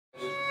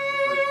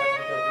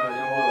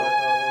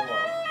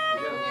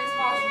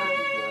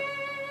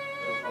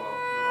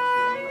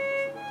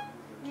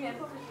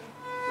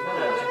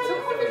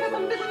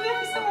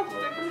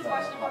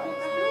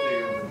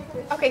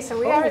Okay, so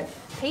we are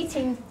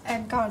painting a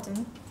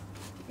garden.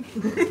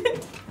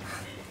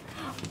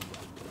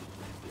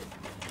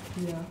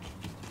 Yeah.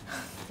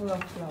 Full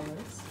of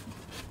flowers.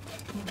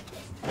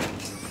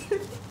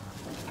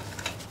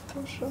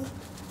 Proszę.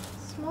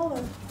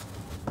 Smaller.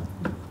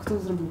 Kto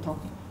zrobił to?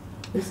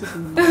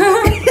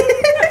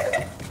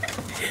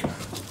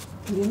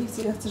 Ja nie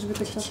chcę, ja chcę, żeby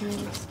te kwiaty miały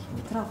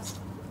traps.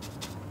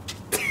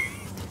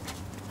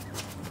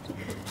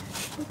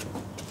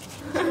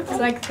 It's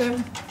like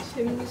the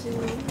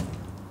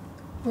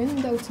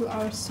window to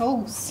our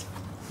souls.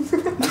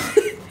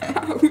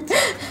 Out. You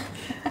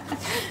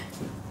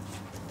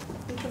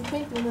can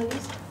paint Mona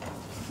Lisa.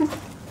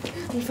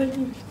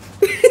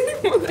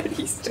 Mona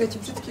Lisa. Czekajcie,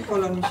 brzydki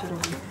kolor mi się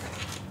robi.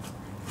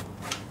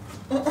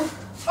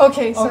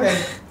 Okay, so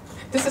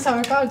this is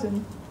our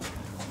garden.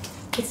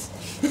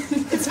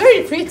 It's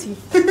very pretty.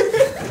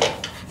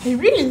 I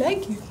really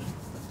like it.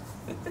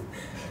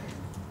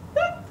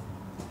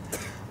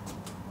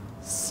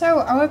 So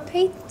our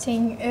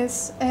painting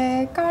is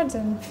a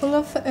garden full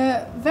of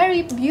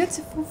very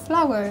beautiful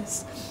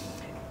flowers.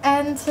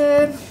 And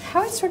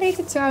how it's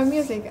related to our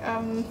music?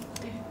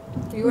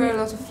 We wear a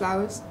lot of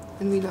flowers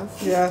and we love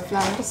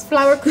flowers.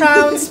 Flower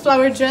crowns,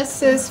 flower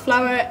dresses,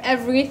 flower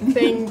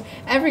everything,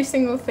 every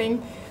single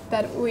thing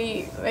that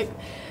we like.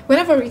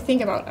 Whenever we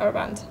think about our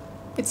band,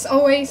 it's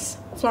always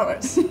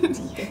flowers.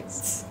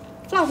 Yes.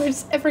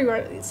 Flowers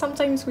everywhere.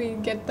 Sometimes we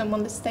get them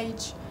on the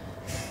stage.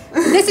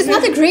 This is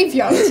not a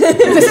graveyard.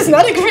 This is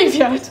not a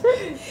graveyard.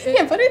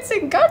 Yeah, but it's a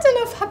garden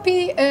of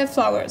happy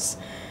flowers.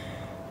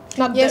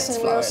 Not Yes, dead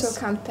and flowers. we also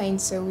can't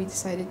paint, so we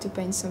decided to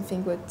paint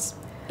something but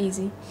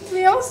easy.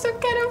 We also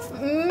kind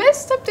of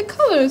messed up the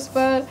colors,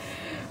 but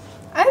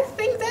I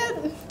think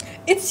that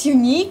it's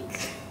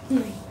unique.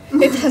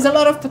 It has a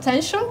lot of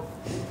potential.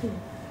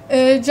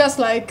 Just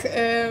like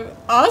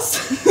us.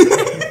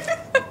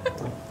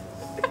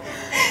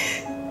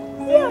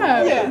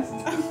 Yeah. Yes.